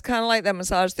don't know. It's kind of like that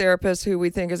massage therapist who we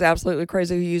think is absolutely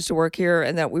crazy, who used to work here,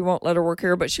 and that we won't let her work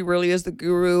here, but she really is the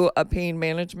guru of pain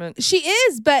management. She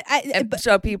is, but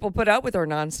so people put up with her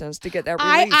nonsense to get that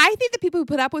release. I think the people who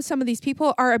put up with some of these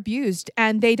people are abused,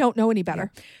 and they don't know any better.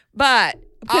 Yeah. But...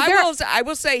 I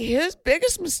will say his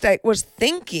biggest mistake was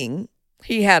thinking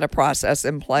he had a process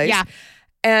in place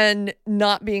and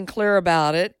not being clear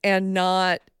about it and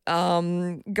not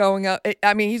going up.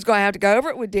 I mean, he's going to have to go over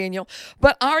it with Daniel,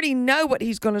 but I already know what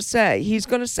he's going to say. He's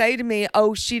going to say to me,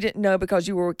 oh, she didn't know because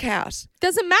you were with Cass.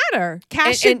 Doesn't matter.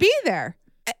 Cass should be there.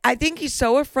 I think he's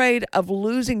so afraid of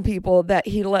losing people that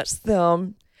he lets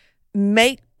them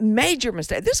make major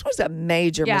mistake. This was a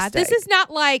major mistake. This is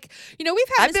not like, we've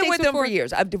had I've been with him for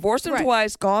years. I've divorced him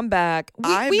twice, gone back.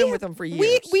 I've been with him for years.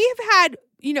 We have had,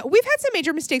 we've had some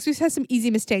major mistakes. We've had some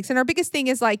easy mistakes. And our biggest thing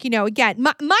is like, again,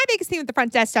 my biggest thing with the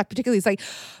front desk stuff particularly is like,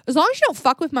 as long as you don't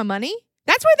fuck with my money,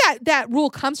 that's where that rule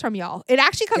comes from, y'all. It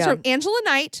actually comes from Angela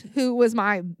Knight, who was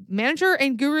my manager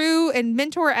and guru and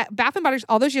mentor at Bath & Body Works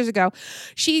all those years ago.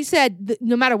 She said,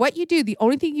 no matter what you do, the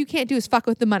only thing you can't do is fuck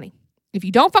with the money. If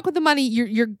you don't fuck with the money,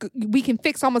 we can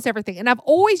fix almost everything. And I've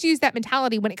always used that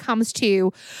mentality when it comes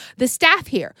to the staff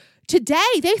here. Today,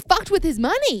 they fucked with his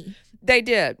money. They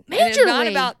did. Majorly. And it's not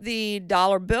about the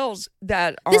dollar bills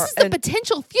that are... This is the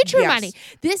potential future money.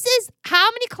 This is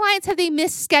how many clients clients have they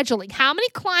missed scheduling? How many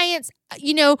clients,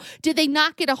 did they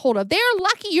not get a hold of? They're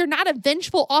lucky you're not a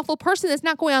vengeful, awful person that's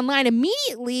not going online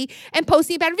immediately and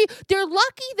posting a bad review. They're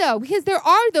lucky, though, because there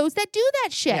are those that do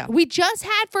that shit. Yeah. We just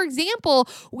had, for example,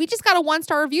 we just got a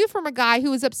 1-star review from a guy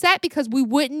who was upset because we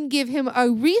wouldn't give him a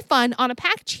refund on a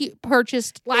package he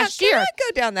purchased last year. Can I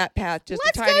go down that path just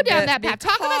Let's a tiny go down bit? that path.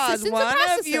 Talk about Because systems and one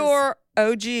processes. of your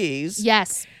OGs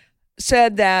Yes.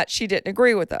 said that she didn't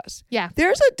agree with us. Yeah.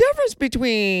 There's a difference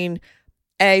between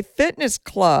a fitness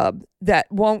club that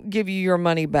won't give you your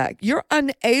money back. You're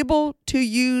unable to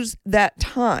use that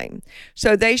time.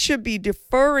 So they should be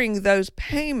deferring those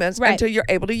payments Right. until you're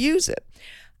able to use it.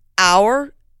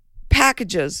 Our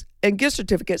packages and gift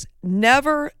certificates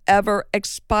never, ever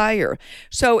expire.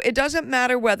 So it doesn't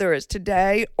matter whether it's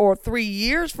today or 3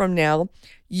 years from now,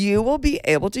 you will be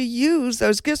able to use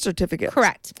those gift certificates.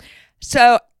 Correct.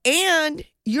 So, and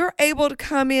you're able to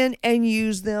come in and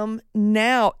use them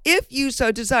now if you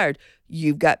so desired.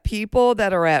 You've got people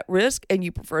that are at risk and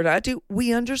you prefer not to.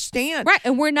 We understand. Right.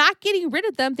 And we're not getting rid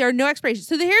of them. There are no expirations.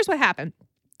 So here's what happened.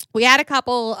 We had a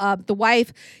couple, the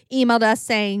wife emailed us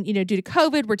saying, due to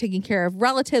COVID, we're taking care of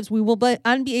relatives. We will be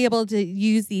able to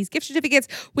use these gift certificates.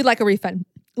 We'd like a refund.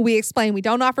 We explain we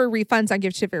don't offer refunds on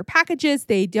gift certificate packages.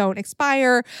 They don't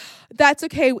expire. That's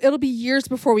okay. It'll be years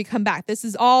before we come back. This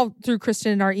is all through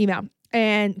Kristen in our email.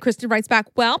 And Kristen writes back,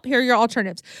 well, here are your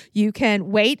alternatives. You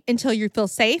can wait until you feel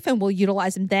safe and we'll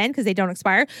utilize them then because they don't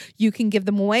expire. You can give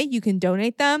them away. You can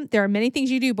donate them. There are many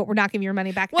things you do, but we're not giving your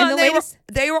money back. Well, and the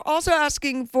they were also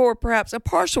asking for perhaps a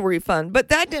partial refund, but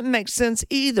that didn't make sense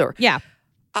either. Yeah.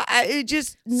 It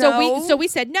just no. So we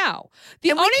said no.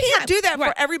 And we can't do that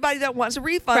right. for everybody that wants a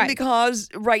refund Right. because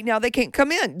right now they can't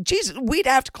come in. Jesus, we'd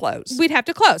have to close. We'd have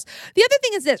to close. The other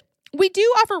thing is this. We do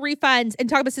offer refunds and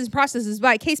talk about system processes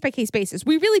by case basis.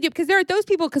 We really do because there are those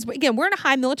people, because again, we're in a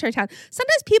high military town.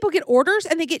 Sometimes people get orders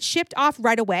and they get shipped off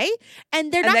right away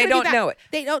and they're not they gonna don't be back. know it.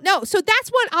 They don't know. So that's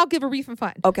when I'll give a refund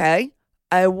fund. Okay.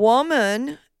 A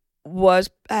woman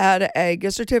had a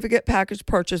gift certificate package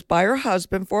purchased by her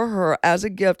husband for her as a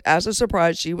gift, as a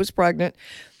surprise. She was pregnant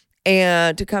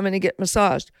and to come in and get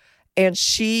massaged. And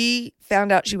she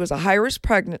found out she was a high-risk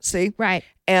pregnancy Right.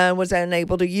 and was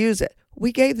unable to use it.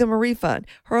 We gave them a refund.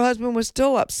 Her husband was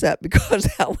still upset because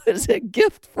that was a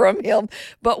gift from him.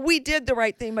 But we did the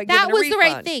right thing by giving a refund. That was the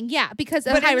right thing. Yeah. Because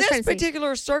of But in high-risk this pregnancy.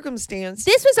 particular circumstance,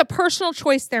 This was a personal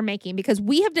choice they're making because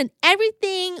we have done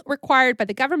everything required by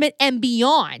the government and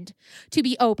beyond to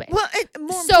be open. well,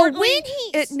 more So importantly, when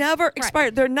he- it never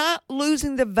expired. They're not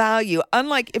losing the value.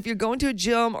 Unlike if you're going to a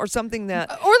gym or something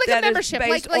that or like that a is membership,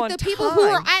 based like on the people who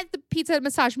are time. at the pizza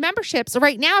massage memberships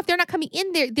right now, if they're not coming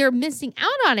in, they're missing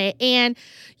out on it. And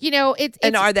it's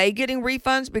And are they getting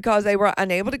refunds because they were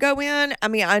unable to go in? I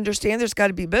mean, I understand there's got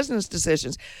to be business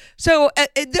decisions. So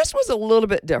this was a little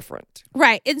bit different.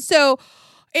 right. And so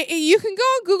you can go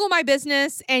and Google My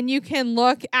Business and you can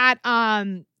look at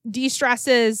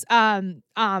De-Stress's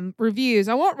reviews.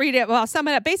 I won't read it. Well, I'll sum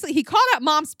it up. Basically, he called out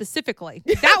mom specifically.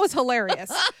 That was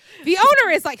hilarious. The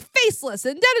owner is like faceless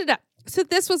and da-da-da. So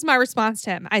this was my response to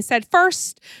him. I said,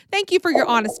 first, thank you for your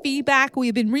honest feedback.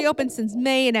 We've been reopened since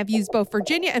May and have used both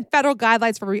Virginia and federal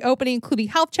guidelines for reopening, including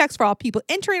health checks for all people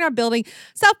entering our building,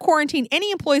 self-quarantine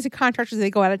any employees and contractors as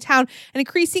they go out of town, and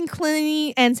increasing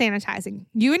cleaning and sanitizing.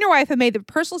 You and your wife have made the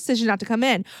personal decision not to come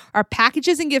in. Our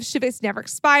packages and gift certificates never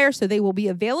expire, so they will be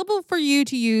available for you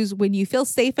to use when you feel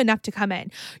safe enough to come in.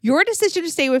 Your decision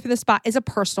to stay away from the spot is a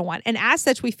personal one, and as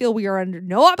such, we feel we are under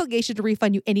no obligation to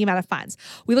refund you any amount of funds.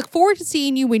 We look forward to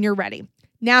seeing you when you're ready.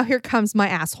 Now here comes my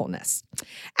assholeness.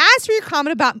 As for your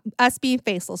comment about us being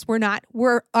faceless, we're not. We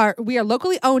are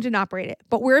locally owned and operated,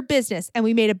 but we're a business and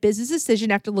we made a business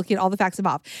decision after looking at all the facts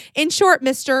involved. In short,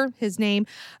 Mr. his name,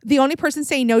 the only person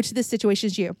saying no to this situation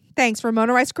is you. Thanks,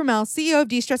 Ramona Rice Cromell, CEO of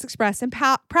De-Stress Express and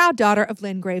proud daughter of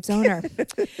Lynn Graves, owner.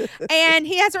 And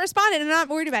he hasn't responded, and I'm not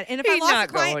worried about it. And if He's I lost not a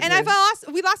client, going and to.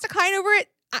 if we lost a client over it,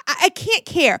 I can't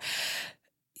care.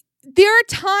 There are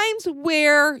times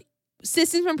where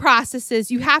systems and processes,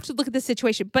 you have to look at the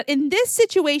situation. But in this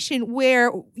situation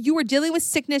where you are dealing with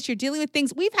sickness, you're dealing with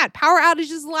things, we've had power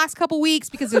outages the last couple weeks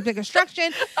because there's been construction.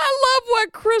 I love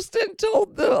what Kristen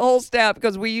told the whole staff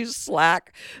because we use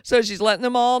Slack. So she's letting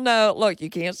them all know, look, you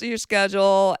can't see your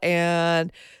schedule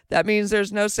and that means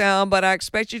there's no sound, but I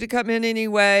expect you to come in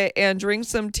anyway and drink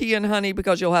some tea and honey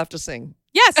because you'll have to sing.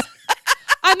 Yes.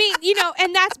 I mean,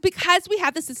 and that's because we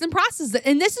have the system process.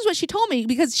 And this is what she told me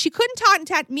because she couldn't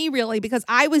contact me really because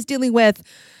I was dealing with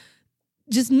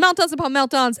just meltdowns upon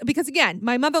meltdowns. Because again,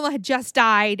 my mother-in-law had just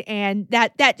died, and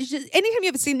that just, anytime you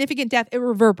have a significant death, it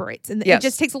reverberates, and Yes. it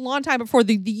just takes a long time before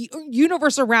the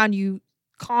universe around you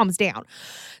calms down.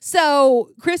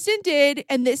 So Kristen did,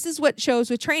 and this is what shows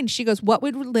with train. She goes, what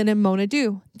would Lynn and Mona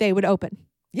do? They would open.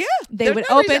 Yeah. They there's would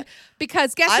no open reason-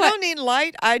 because guess I what? don't need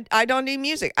light. I don't need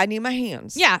music. I need my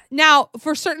hands. Yeah. Now,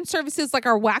 for certain services like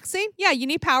our waxing, yeah, you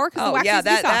need power because the Oh waxing yeah,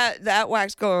 is soft. that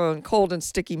wax going cold and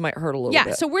sticky might hurt a little Yeah,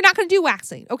 bit. so we're not going to do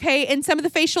waxing, okay? And some of the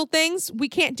facial things we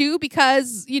can't do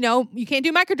because, you can't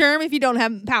do microderm if you don't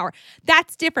have power.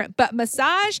 That's different. But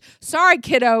massage, sorry,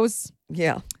 kiddos.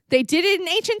 yeah. They did it in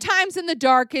ancient times in the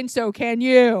dark, and so can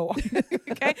you.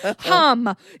 Okay?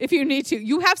 Hum if you need to.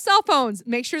 You have cell phones.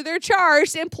 Make sure they're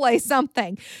charged and play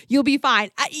something. You'll be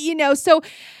fine. So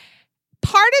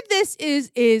part of this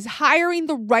is hiring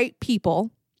the right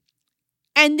people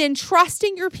and then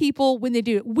trusting your people when they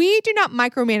do it. We do not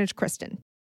micromanage Kristen.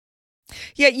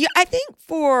 Yeah, I think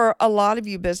for a lot of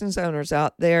you business owners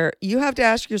out there, you have to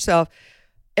ask yourself,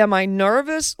 am I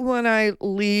nervous when I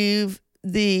leave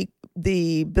the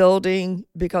building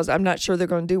because I'm not sure they're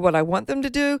going to do what I want them to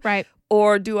do? Right.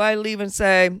 Or do I leave and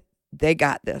say, they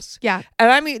got this? Yeah. And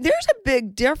I mean, there's a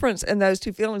big difference in those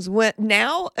two feelings.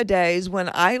 Nowadays, when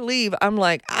I leave, I'm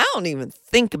like, I don't even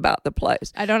think about the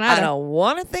place. I don't I either. don't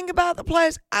want to think about the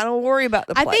place. I don't worry about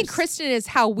the place. I think Kristen is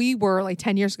how we were like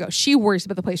 10 years ago. She worries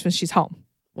about the place when she's home.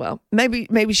 Well,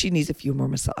 maybe she needs a few more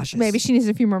massages. Maybe she needs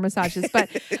a few more massages. But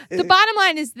the bottom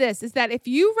line is this, is that if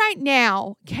you right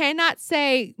now cannot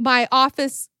say my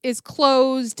office is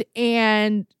closed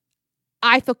and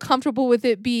I feel comfortable with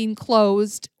it being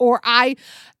closed, or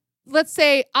let's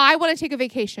say I want to take a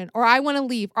vacation, or I want to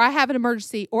leave, or I have an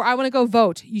emergency, or I want to go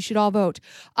vote. You should all vote.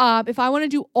 If I want to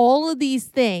do all of these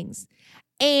things,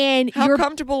 and How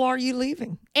comfortable are you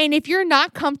leaving? and if you're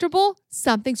not comfortable,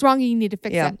 something's wrong and you need to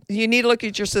fix it. You need to look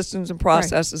at your systems and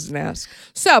processes and ask.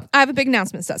 So I have a big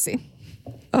announcement, Sussy.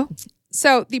 Oh.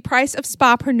 So the price of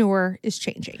Spapreneur is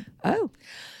changing. Oh.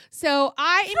 So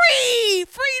Free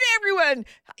to everyone.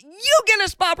 You get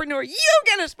a Spapreneur. You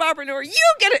get a Spapreneur.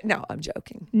 You get it. No, I'm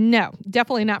joking. No,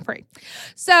 definitely not free.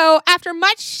 So after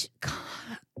much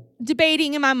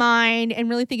debating in my mind and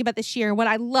really thinking about this year, what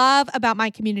I love about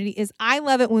my community is I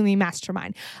love it when we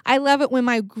mastermind. I love it when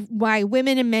my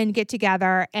women and men get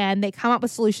together and they come up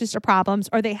with solutions to problems,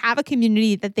 or they have a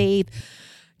community that they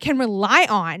can rely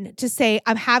on to say,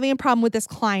 I'm having a problem with this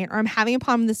client, or I'm having a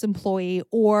problem with this employee,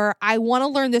 or I want to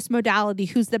learn this modality.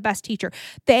 Who's the best teacher?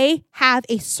 They have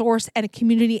a source and a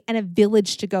community and a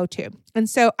village to go to. And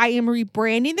so I am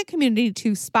rebranding the community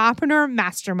to Spapreneur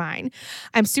Mastermind.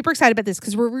 I'm super excited about this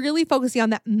because we're really focusing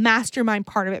on that mastermind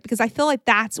part of it, because I feel like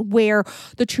that's where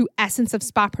the true essence of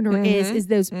Spapreneur is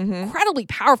those incredibly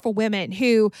powerful women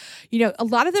who, a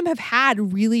lot of them have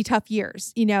had really tough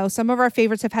years. Some of our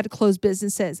favorites have had to close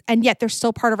businesses, and yet they're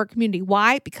still part of our community.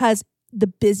 Why? Because the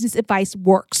business advice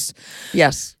works.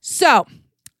 Yes. So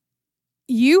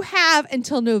you have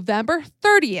until November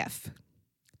 30th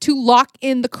to lock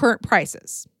in the current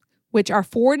prices, which are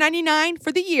 $4.99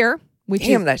 for the year, which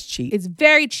Damn, that's cheap. is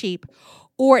very cheap,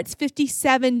 or it's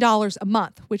 $57 a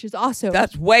month, which is also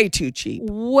That's way too cheap.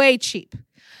 way cheap.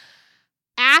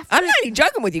 After I'm not even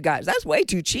joking with you guys. That's way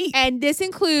too cheap. And this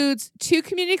includes 2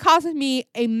 community calls with me,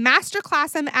 a master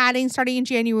class I'm adding starting in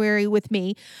January with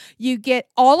me. You get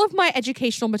all of my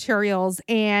educational materials,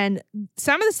 and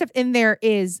some of the stuff in there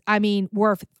is,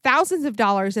 worth thousands of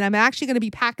dollars. And I'm actually going to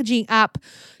be packaging up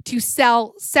to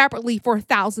sell separately for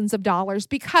thousands of dollars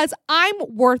because I'm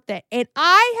worth it. And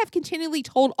I have continually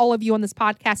told all of you on this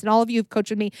podcast, and all of you who've coached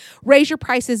with me, raise your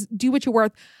prices, do what you're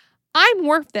worth. I'm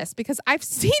worth this because I've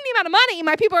seen the amount of money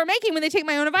my people are making when they take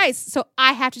my own advice. So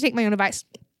I have to take my own advice.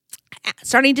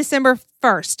 Starting December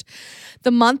 1st,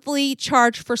 the monthly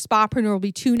charge for Spapreneur will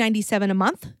be $297 a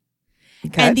month.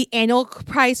 Okay. And the annual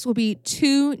price will be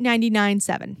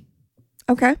 $299.7.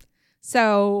 Okay.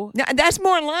 So Now, that's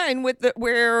more in line with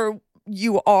where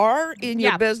you are in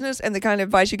your Yeah. business and the kind of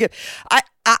advice you give.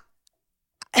 I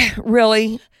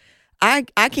really, I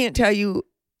can't tell you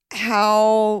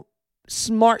how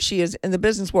smart she is in the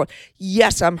business world.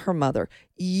 Yes, I'm her mother.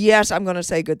 Yes, I'm going to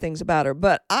say good things about her,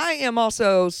 but I am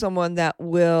also someone that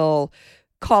will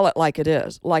call it like it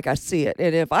is, like I see it.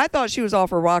 And if I thought she was off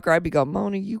her rocker, I'd be going,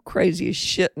 Mona, you crazy as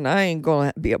shit, and I ain't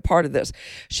going to be a part of this.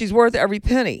 She's worth every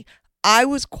penny. I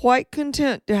was quite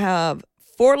content to have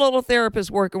 4 little therapists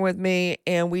working with me,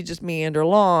 and we just meander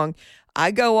along.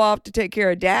 I go off to take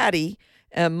care of daddy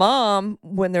and mom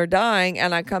when they're dying,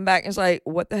 and I come back and it's like,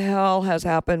 what the hell has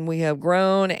happened? We have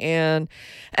grown, and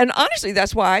honestly,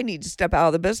 that's why I need to step out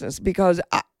of the business, because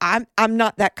I'm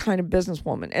not that kind of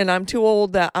businesswoman, and I'm too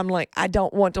old that I'm like, I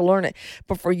don't want to learn it.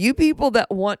 But for you people that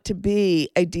want to be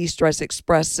a De-Stress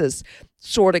Expresses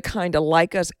sort of kind of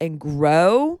like us and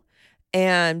grow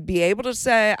and be able to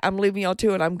say, I'm leaving y'all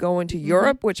too, and I'm going to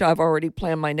Europe, which I've already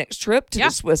planned my next trip to the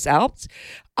Swiss Alps,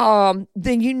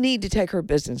 then you need to take her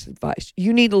business advice.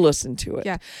 You need to listen to it.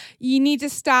 Yeah. You need to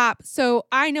stop. So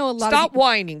I know a lot Stop of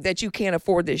whining that you can't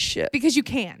afford this shit. because you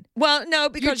can. Well, no,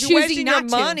 because You're you're choosing wasting your not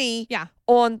to. money Yeah.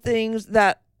 on things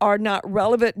that are not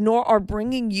relevant nor are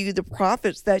bringing you the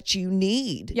profits that you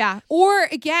need. Yeah. Or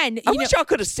again, I you wish know, y'all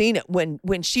could have seen it when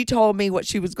she told me what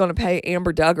she was going to pay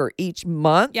Amber Duggar each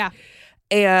month. yeah.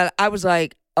 And I was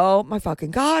like, oh my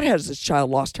fucking God, has this child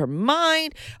lost her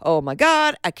mind? Oh my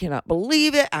God, I cannot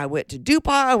believe it. I went to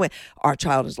DuPont. Our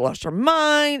child has lost her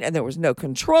mind and there was no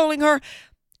controlling her.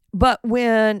 But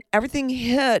when everything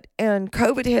hit and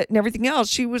COVID hit and everything else,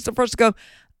 she was the first to go,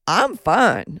 I'm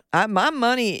fine. My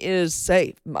money is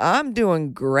safe. I'm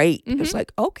doing great. It's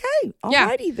like, okay, all Yeah.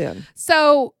 righty then.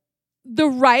 So the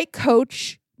right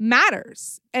coach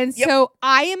matters. And so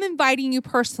I am inviting you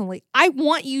personally. I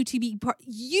want you to be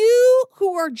you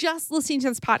who are just listening to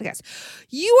this podcast.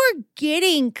 You are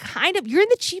getting you're in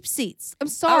the cheap seats. I'm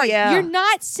sorry. yeah. You're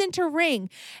not center ring.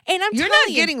 And You're telling not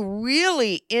you, getting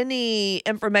really any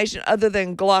information other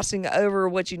than glossing over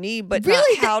what you need, but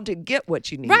Really, not how to get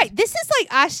what you need. right. This is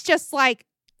like us just like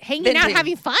hanging out, Venting.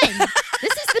 having fun.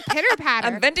 This is the pitter patter.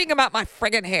 I'm venting about my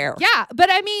friggin' hair. Yeah, but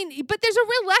I mean, but there's a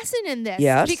real lesson in this.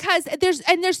 Yes. Because there's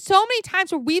so many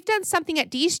times where we've done something at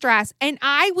De-Stress and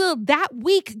I will that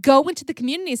week go into the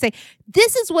community and say,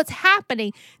 this is what's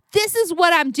happening. This is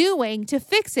what I'm doing to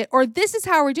fix it, or this is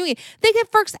how we're doing it. They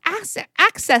get first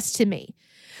access to me.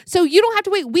 So you don't have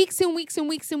to wait weeks and weeks and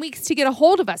weeks and weeks to get a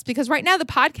hold of us, because right now the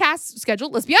podcast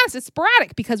schedule, let's be honest, it's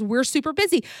sporadic because we're super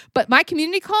busy. But my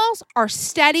community calls are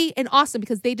steady and awesome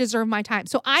because they deserve my time.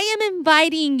 So I am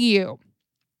inviting you.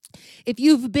 If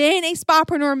you've been a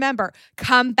Spapreneur member,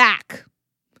 come back.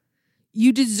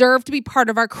 You deserve to be part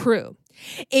of our crew.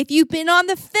 If you've been on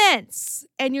the fence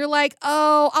and you're like,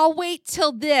 oh, I'll wait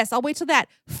till this, I'll wait till that.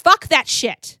 Fuck that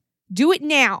shit. Do it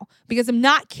now, because I'm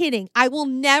not kidding. I will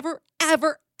never,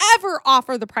 ever, ever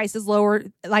offer the prices lower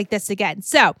like this again.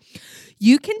 So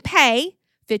you can pay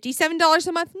 $57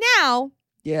 a month now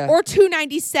Yeah. or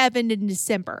 $297 in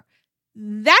December.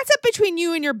 That's up between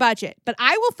you and your budget, but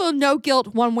I will feel no guilt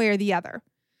one way or the other.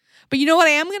 But you know what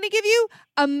I am going to give you?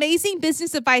 Amazing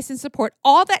business advice and support.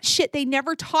 All that shit they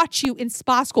never taught you in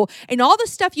spa school, and all the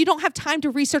stuff you don't have time to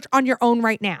research on your own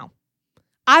right now.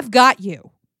 I've got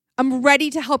you. I'm ready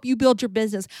to help you build your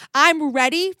business. I'm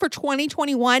ready for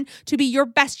 2021 to be your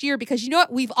best year, because you know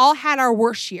what? We've all had our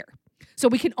worst year. So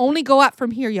we can only go up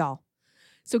from here, y'all.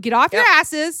 So get off your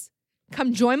asses.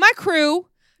 Come join my crew.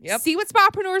 See what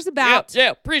Spapreneur is about.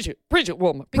 Yeah, preach it,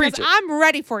 woman. Because Preach it. I'm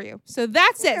ready for you. So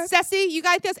that's it. Ceci, you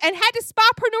got this. And head to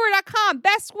spapreneur.com.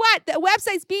 Best what? The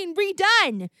website's being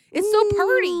redone. It's so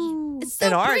pretty. It's so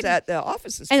and ours pretty. at the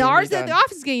office is And being ours redone. at the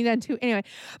office is getting done too. Anyway.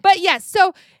 But yes,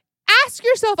 so ask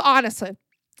yourself honestly.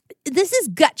 This is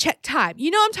gut check time. You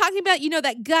know what I'm talking about? You know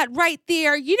that gut right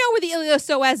there. You know where the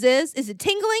iliopsoas is. Is it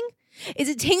tingling? Is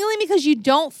it tingling because you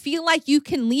don't feel like you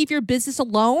can leave your business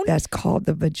alone? That's called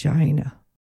the vagina.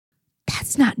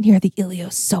 That's not near the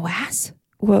iliopsoas.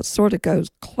 Well, it sort of goes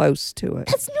close to it.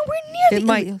 That's nowhere near It the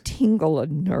might tingle a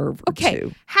nerve or Okay,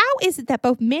 two. how is it that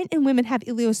both men and women have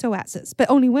iliopsoases, but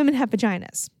only women have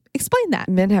vaginas? Explain that.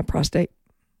 Men have prostate.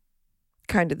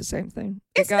 Kind of the same thing.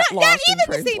 It's it got not lost in even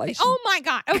the same thing. translation. Oh my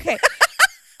God. Okay.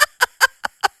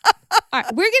 All right,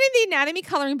 we're getting the anatomy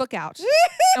coloring book out,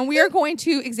 and we are going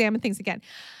to examine things again.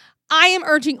 I am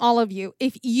urging all of you,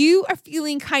 if you are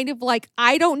feeling kind of like,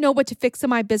 I don't know what to fix in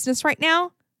my business right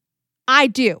now, I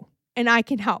do, and I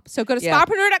can help. So go to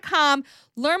spapreneur.com,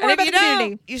 learn more And about if the you community.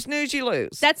 don't, you snooze, you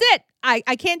lose. That's it. I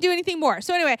can't do anything more.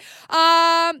 So anyway,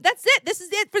 that's it. This is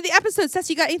it for the episode.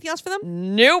 Ceci, you got anything else for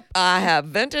them? Nope. I have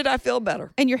vented. I feel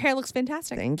better. And your hair looks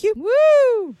fantastic. Thank you.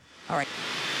 Woo! All right.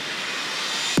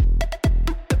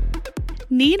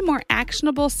 Need more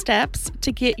actionable steps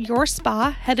to get your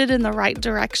spa headed in the right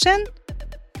direction?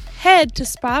 Head to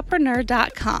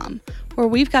spapreneur.com, where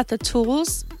we've got the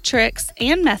tools, tricks,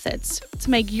 and methods to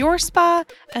make your spa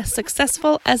as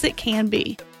successful as it can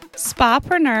be.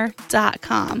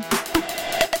 spapreneur.com.